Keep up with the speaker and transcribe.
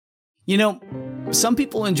You know, some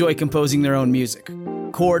people enjoy composing their own music,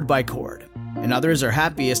 chord by chord, and others are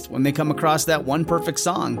happiest when they come across that one perfect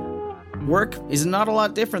song. Work is not a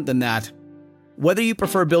lot different than that. Whether you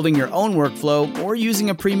prefer building your own workflow or using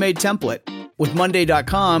a pre-made template, with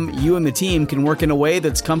Monday.com, you and the team can work in a way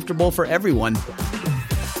that's comfortable for everyone.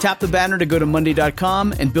 Tap the banner to go to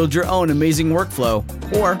Monday.com and build your own amazing workflow,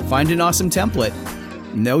 or find an awesome template.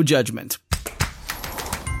 No judgment.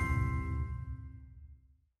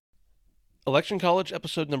 Election College,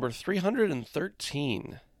 episode number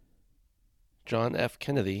 313. John F.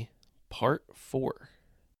 Kennedy, part 4.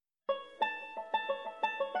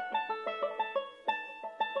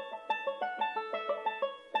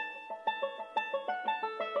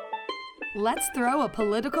 Let's throw a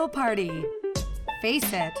political party.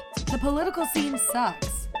 Face it, the political scene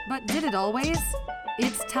sucks, but did it always?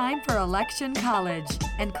 It's time for Election College,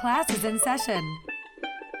 and class is in session.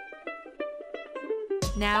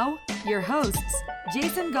 Now, your hosts,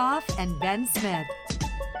 Jason Goff and Ben Smith.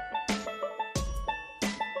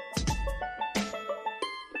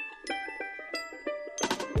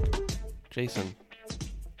 Jason,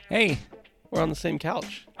 Hey, we're on the same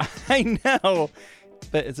couch. I know,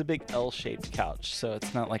 but it's a big L-shaped couch, so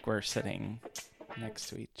it's not like we're sitting next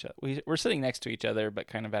to each other. We're sitting next to each other, but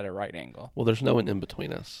kind of at a right angle. Well, there's no one in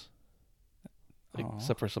between us, Aw.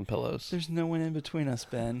 except for some pillows. There's no one in between us,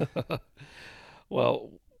 Ben. Well,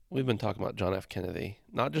 we've been talking about John F. Kennedy,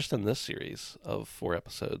 not just in this series of 4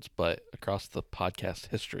 episodes, but across the podcast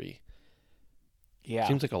history. Yeah,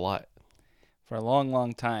 Seems like a lot. for a long,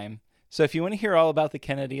 long time. So if you want to hear all about the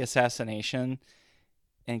Kennedy assassination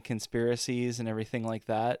and conspiracies and everything like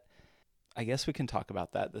that, I guess we can talk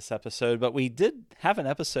about that this episode. But we did have an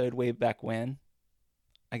episode way back when.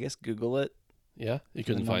 I guess Google it. Yeah, you the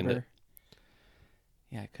couldn't find it. number.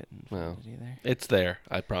 Yeah, I couldn't Well. find it either. It's there,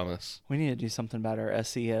 I promise. We need to do something about our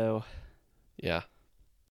SEO. Yeah,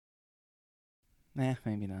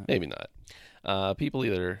 Maybe not. maybe not. People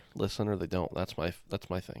either listen or they don't. That's my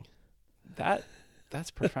thing. That's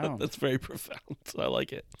profound. That's very profound. So I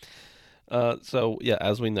like it. So yeah,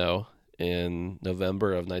 as we know, in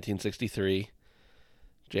November of 1963,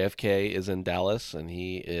 JFK is in Dallas and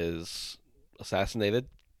he is assassinated.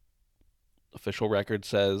 Official record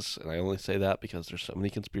says, and I only say that because there's so many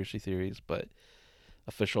conspiracy theories, but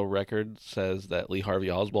official record says that Lee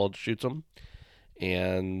Harvey Oswald shoots him.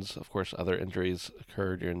 And of course, other injuries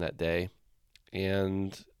occur during that day.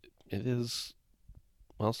 And it is,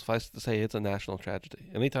 well, suffice it to say, it's a national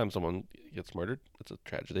tragedy. Anytime someone gets murdered, it's a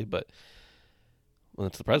tragedy. But when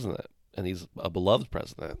it's the president, and he's a beloved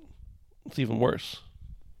president, it's even worse.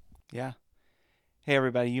 Yeah. Hey,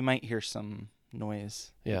 everybody, you might hear some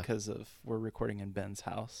noise Yeah. because we're recording in Ben's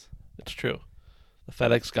house. It's true. The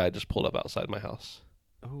FedEx guy just pulled up outside my house.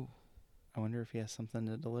 Oh, I wonder if he has something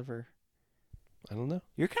to deliver. I don't know.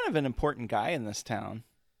 You're kind of an important guy in this town.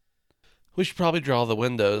 We should probably draw the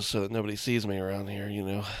windows so that nobody sees me around here, you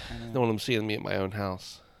know. I know. Don't want them seeing me at my own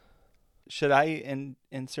house. Should I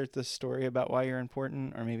insert this story about why you're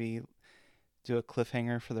important, or maybe do a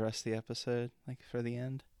cliffhanger for the rest of the episode, like for the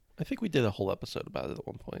end? I think we did a whole episode about it at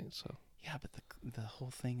one point, so. Yeah, but the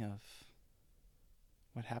whole thing of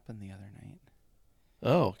what happened the other night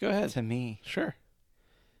Oh, go ahead. to me. Sure.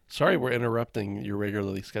 Sorry we're interrupting your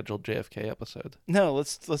regularly scheduled JFK episode. No,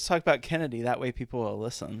 let's talk about Kennedy. That way people will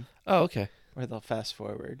listen, Oh, okay. or they'll fast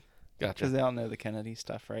forward Gotcha. because they all know the Kennedy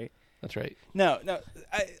stuff, right? That's right. No.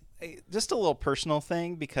 I just a little personal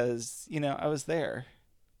thing because I was there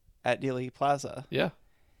at Dealey Plaza, Yeah.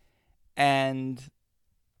 and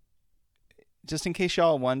just in case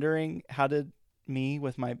y'all are wondering, how did me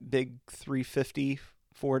with my big 350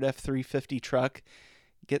 Ford F-350 truck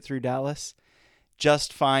get through Dallas?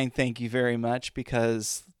 Just fine, thank you very much,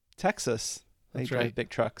 because Texas, they That's drive right. big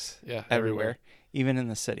trucks Yeah. everywhere, even in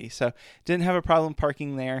the city. So didn't have a problem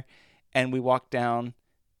parking there, and we walked down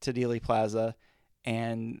to Dealey Plaza,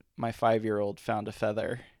 and my 5-year-old found a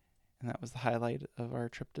feather, and that was the highlight of our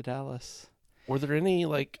trip to Dallas. Were there any,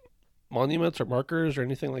 like, monuments or markers or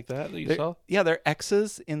anything like that you saw? Yeah, there are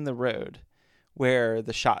X's in the road where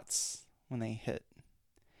the shots, when they hit.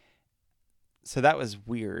 So that was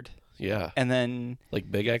weird. Yeah. And then, Like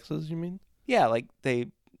big X's, you mean? yeah, like they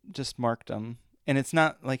just marked them. And it's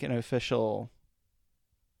not like an official.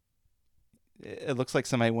 It looks like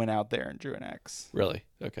somebody went out there and drew an X. Really?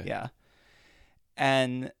 Okay. Yeah.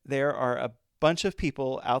 And there are a bunch of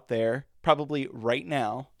people out there, probably right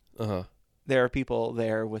now. Uh-huh. There are people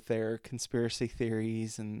there with their conspiracy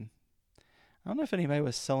theories, and I don't know if anybody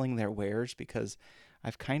was selling their wares, because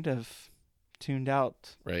I've kind of tuned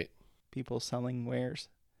out Right. people selling wares.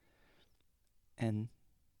 And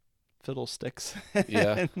fiddlesticks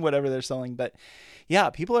Yeah. and whatever they're selling. But yeah,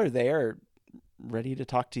 people are there ready to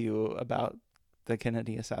talk to you about the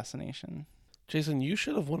Kennedy assassination. Jason, you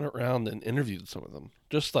should have went around and interviewed some of them.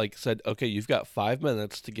 Just like said, okay, you've got 5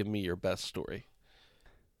 minutes to give me your best story.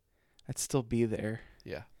 I'd still be there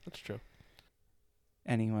Yeah, that's true.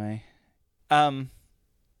 anyway.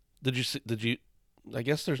 Did you, I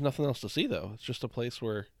guess there's nothing else to see though. It's just a place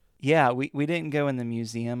where, Yeah, we didn't go in the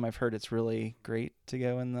museum. I've heard it's really great to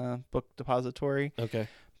go in the book depository, okay,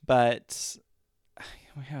 but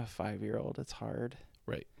we have a 5-year-old. It's hard.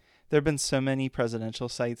 right. There have been so many presidential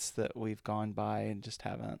sites that we've gone by and just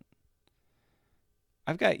haven't.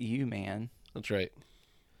 I've got you, man, That's right.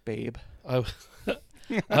 babe. I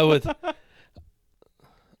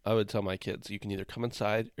would tell my kids, you can either come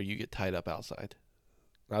inside or you get tied up outside.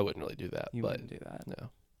 I wouldn't really do that, You but wouldn't do that. no.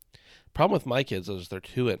 Problem with my kids is they're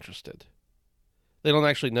too interested. They don't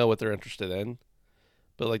actually know what they're interested in,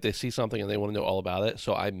 but like they see something and they want to know all about it.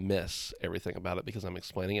 So I miss everything about it because I'm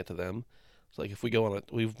explaining it to them. It's like if we go on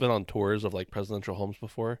we've been on tours of like presidential homes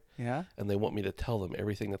before, Yeah? and they want me to tell them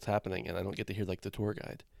everything that's happening, and I don't get to hear like the tour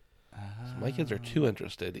guide. So my kids are too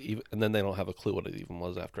interested, and then they don't have a clue what it even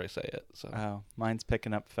was after I say it. So Oh, mine's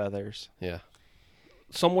picking up feathers. yeah,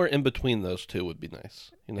 somewhere in between those two would be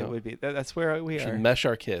nice. You know, It would be. That's where we we should are. mesh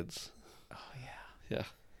our kids. Oh, yeah.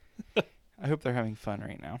 Yeah, I hope they're having fun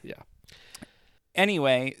right now. yeah,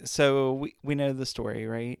 Anyway, so we know the story,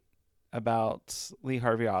 right? About Lee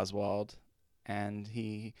Harvey Oswald. And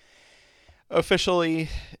he officially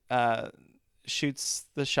shoots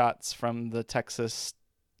the shots from the Texas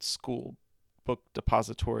school book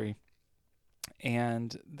depository.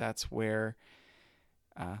 And that's where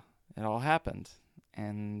it all happened.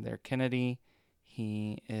 And there Kennedy,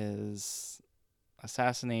 he is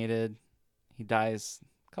assassinated. He dies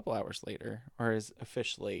a couple hours later, or is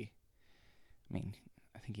officially, I mean,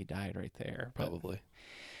 I think he died right there. but- probably.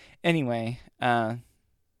 Anyway,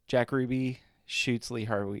 Jack Ruby shoots Lee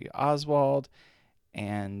Harvey Oswald,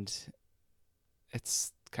 and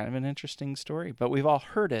it's kind of an interesting story, but we've all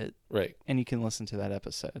heard it, Right. and you can listen to that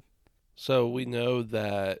episode. So we know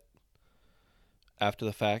that after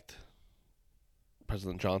the fact,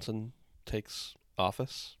 President Johnson takes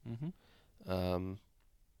office. Mm-hmm.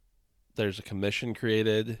 There's a commission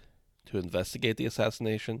created to investigate the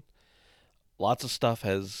assassination. Lots of stuff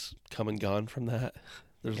has come and gone from that.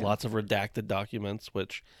 There's Yeah. lots of redacted documents,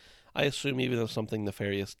 which I assume even if something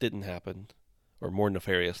nefarious didn't happen, or more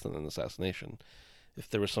nefarious than an assassination, if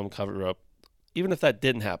there was some cover-up, even if that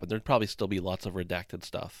didn't happen, there'd probably still be lots of redacted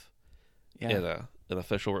stuff in an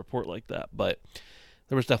official report like that. But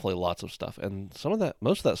there was definitely lots of stuff, and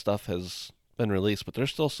most of that stuff has been released, but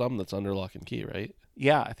there's still some that's under lock and key, right?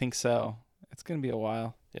 Yeah, I think so. It's going to be a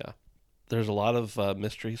while. Yeah. There's a lot of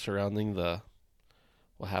mystery surrounding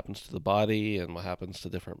what happens to the body and what happens to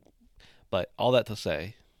different. But all that to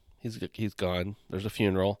say, he's gone. There's a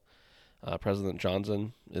funeral. President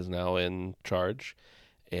Johnson is now in charge,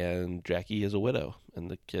 and Jackie is a widow, and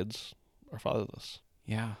the kids are fatherless.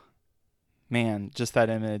 Yeah. Man, just that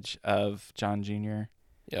image of John Jr.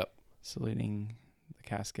 Yep. saluting the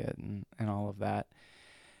casket and all of that.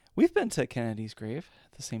 We've been to Kennedy's grave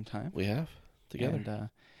at the same time. We have together. And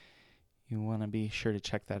you want to be sure to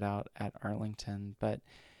check that out at Arlington. But,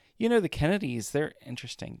 you know, the Kennedys, they're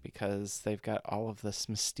interesting because they've got all of this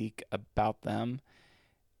mystique about them.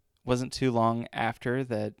 Wasn't too long after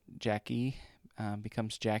that Jackie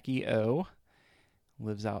becomes Jackie O,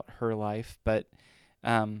 lives out her life. But,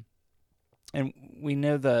 and we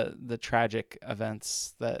know the tragic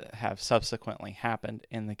events that have subsequently happened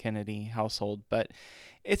in the Kennedy household. But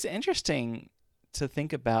it's interesting to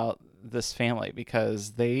think about this family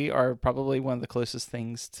because they are probably one of the closest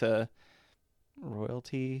things to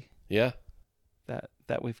royalty Yeah.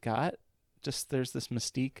 that we've got. Just there's this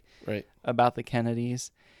mystique Right. about the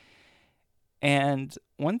Kennedys. And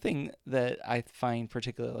one thing that I find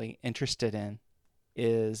particularly interested in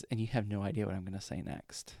is, and you have no idea what I'm going to say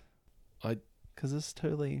next. Because this is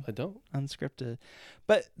totally I don't. unscripted.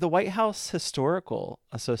 But the White House Historical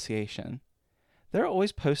Association, they're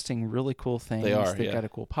always posting really cool things. They are, They've yeah. got a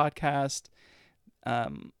cool podcast.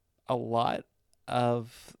 A lot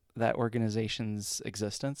of that organization's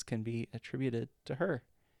existence can be attributed to her.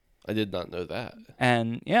 I did not know that.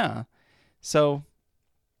 And yeah, so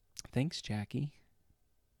thanks, Jackie.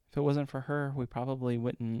 If it wasn't for her, we probably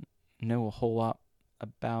wouldn't know a whole lot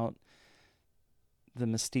about the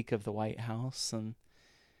mystique of the White House and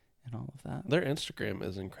all of that. Their Instagram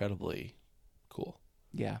is incredibly cool.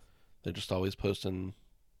 Yeah. They're just always posting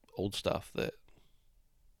old stuff that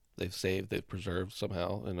they've saved, they've preserved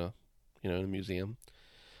somehow in a museum.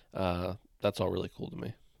 That's all really cool to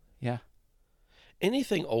me. Yeah.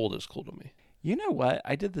 Anything old is cool to me. You know what?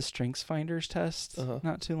 I did the Strengths Finders test Uh-huh.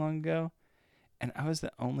 not too long ago, and I was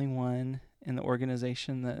the only one in the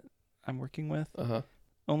organization that I'm working with,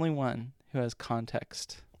 only one who has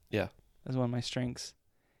context. Yeah. As one of my strengths.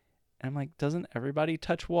 And I'm like, doesn't everybody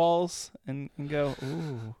touch walls and go,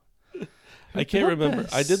 ooh? I can't remember.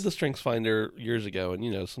 this? I did the Strengths Finder years ago,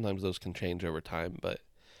 and sometimes those can change over time, but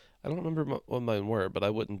I don't remember what mine were, but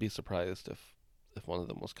I wouldn't be surprised if one of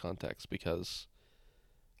them was context, because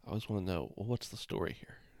I always want to know, well, what's the story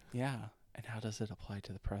here? Yeah. And how does it apply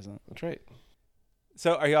to the present? That's right.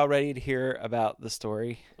 So are y'all ready to hear about the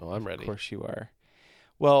story? Oh, I'm ready. Of course you are.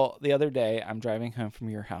 Well, the other day I'm driving home from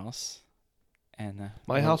your house, and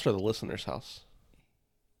My house or the listener's house?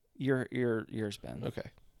 yours, Ben. Okay.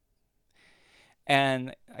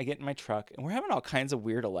 And I get in my truck, and we're having all kinds of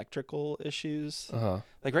weird electrical issues.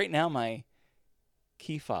 Like right now, my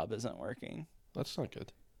key fob isn't working, That's not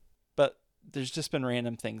good. but there's just been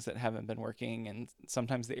random things that haven't been working, and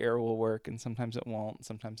sometimes the air will work, and sometimes it won't.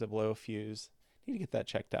 Sometimes it blow a fuse. Need to get that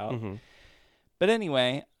checked out. Mm-hmm. But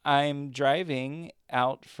anyway, I'm driving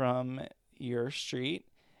out from your street,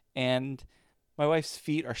 and my wife's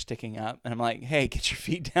feet are sticking up, and I'm like, hey, get your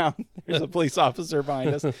feet down. There's a police officer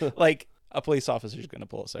behind us. Like, a police officer is going to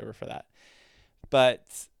pull us over for that. But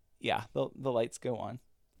yeah, the lights go on.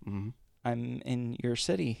 Mm-hmm. I'm in your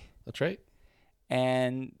city, That's right.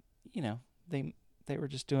 and they were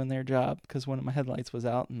just doing their job because one of my headlights was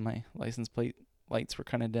out and my license plate lights were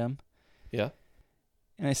kind of dim. Yeah.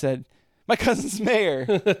 And I said, my cousin's mayor.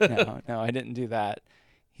 No, I didn't do that.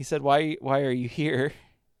 He said, why are you here?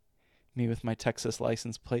 Me with my Texas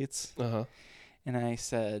license plates. And I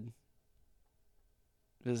said,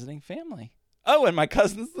 visiting family. Oh, and my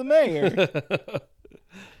cousin's the mayor.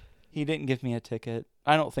 He didn't give me a ticket.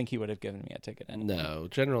 I don't think he would have given me a ticket anyway. No,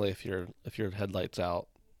 generally if your headlight's out,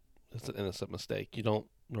 it's an innocent mistake. You don't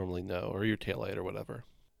normally know, or your taillight or whatever.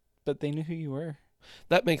 But they knew who you were.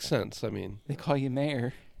 That makes sense. I mean, They call you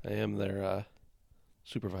mayor. I am their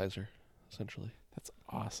supervisor, essentially. That's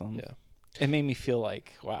awesome. Yeah. It made me feel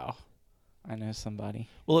like, wow, I know somebody.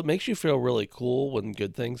 Well, it makes you feel really cool when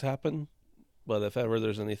good things happen. But if ever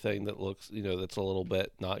there's anything that looks, that's a little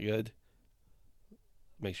bit not good, it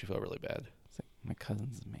makes you feel really bad. It's like, my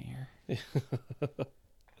cousin's the mayor.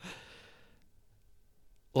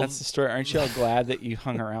 Well, That's the story. Aren't you all glad that you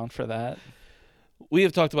hung around for that? we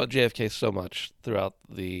have talked about JFK so much throughout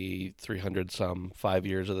the 300-some 5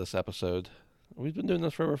 years of this episode. We've been doing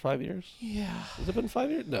this for over 5 years? Yeah. Has it been 5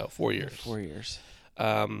 years? No, 4 years. 4 years.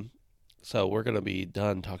 So we're going to be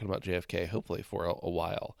done talking about JFK, hopefully, for a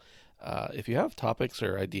while. If you have topics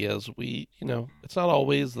or ideas, it's not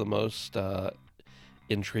always the most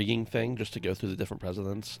intriguing thing just to go through the different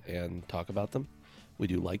presidents and talk about them. We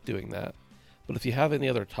do like doing that. But if you have any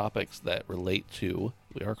other topics that relate to,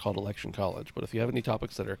 we are called Election College, but if you have any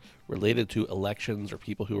topics that are related to elections or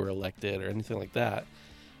people who were elected or anything like that,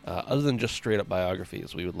 other than just straight up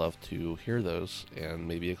biographies, we would love to hear those and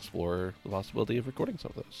maybe explore the possibility of recording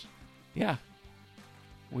some of those. Yeah.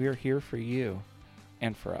 We're here for you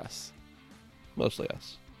and for us. Mostly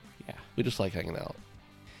us. Yeah. We just like hanging out.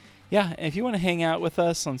 Yeah, and if you want to hang out with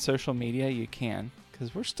us on social media, you can,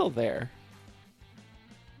 because we're still there.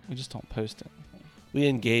 We just don't post anything. We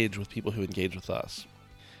engage with people who engage with us.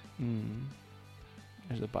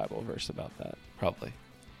 There's a Bible verse about that. Probably.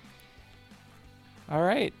 All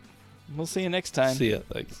right. We'll see you next time. See ya.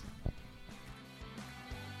 Thanks.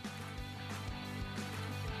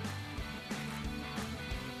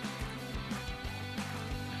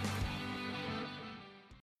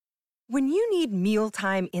 When you need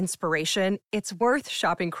mealtime inspiration, it's worth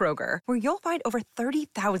shopping Kroger, where you'll find over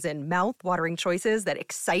 30,000 mouth-watering choices that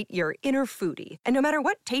excite your inner foodie. And no matter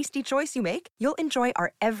what tasty choice you make, you'll enjoy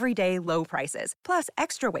our everyday low prices, plus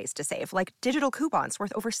extra ways to save, like digital coupons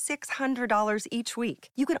worth over $600 each week.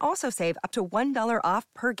 You can also save up to $1 off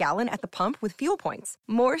per gallon at the pump with fuel points.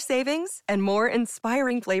 More savings and more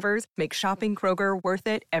inspiring flavors make shopping Kroger worth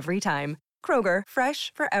it every time. Kroger,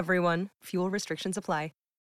 fresh for everyone. Fuel restrictions apply.